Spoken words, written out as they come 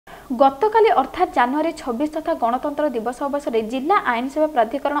गतकाली अर्थात जनवरी 26 तथा गणतंत्र दिवस अवसर में जिला आईन सेवा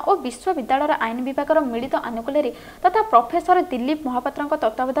प्राधिकरण और विश्वविद्यालय आईन विभाग मिलित आनुकूल्य तथा प्रोफेसर दिलीप महापात्र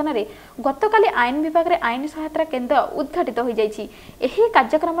तत्वावधान में गतकाली आईन विभाग में आईन सहायता केन्द्र उद्घाटित हो जाइछि। एही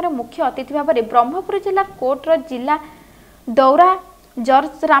कार्यक्रम में मुख्य अतिथि भाव में ब्रह्मपुर जिला कोर्टर जिला दौरा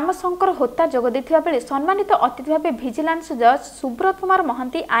जज रामशंकर होता जोग देथिबा बेले सम्मानित अतिथि भाव विजिलेंस जज सुब्रत कुमार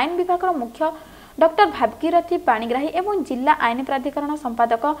महांती आईन विभाग मुख्य डॉक्टर भागीरथी पाणिग्राही एवं जिला आईन प्राधिकरण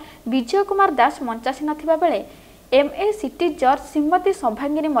संपादक विजय कुमार दास मंचासी नथिबा बेले एमए सिटी जज श्रीमती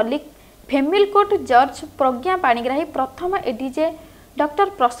सौभागिनी मल्लिक, फेमिल कोर्ट जज प्रज्ञा पाणिग्राही, प्रथम एडीजे डॉक्टर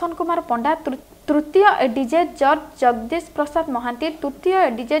प्रसन्न कुमार पंडा, तृतीय एडीजे जज जगदीश प्रसाद महांती, तृतीय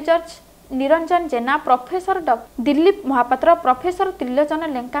एडीजे जज निरंजन जेना, प्रोफेसर दिलीप महापात्र, प्रोफेसर त्रिलोचन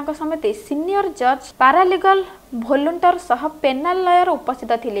लेंका समेत सीनियर जज पारालीगल भोलंटियर सह पेनाल लयर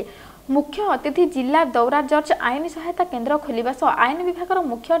उपस्थित थिले। मुख्य अतिथि जिला दौरा जज आईन सहायता केन्द्र खोलिबा सह आईन विभाग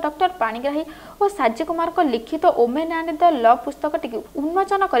मुख्य डॉक्टर पाणिग्राही और साजी कुमार को लिखित ओमेन एंड द लॉ पुस्तक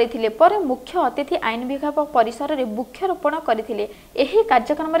उन्मोचन करथिले। पर मुख्य अतिथि आईन विभाग परिसर में वृक्षरोपण करथिले। एही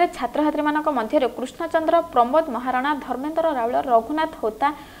कार्यक्रम में छात्र छात्री मानक मध्य कृष्णचंद्र, प्रमोद महाराणा, धर्मेन्द्र राउल, रघुनाथ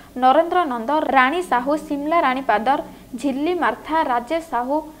होता, नरेंद्र नंद, राणी साहू, सिमला राणी पादर, झिल्ली मार्था, राजेश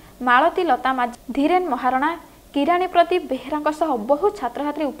साहू, मालती लता माझी, धीरेन महाराणा, किराणी प्रदीप बेहरा सह बहु छात्र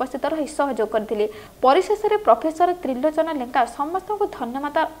छात्री उपस्थित रही सहयोग करथिले। परिशेष में प्रोफेसर त्रिलोचन लेंका समस्त को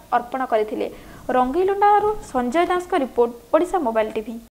धन्यवाद अर्पण करथिले। रंगीलुंडारू संजय दास का रिपोर्ट, ओडिशा मोबाइल टीवी।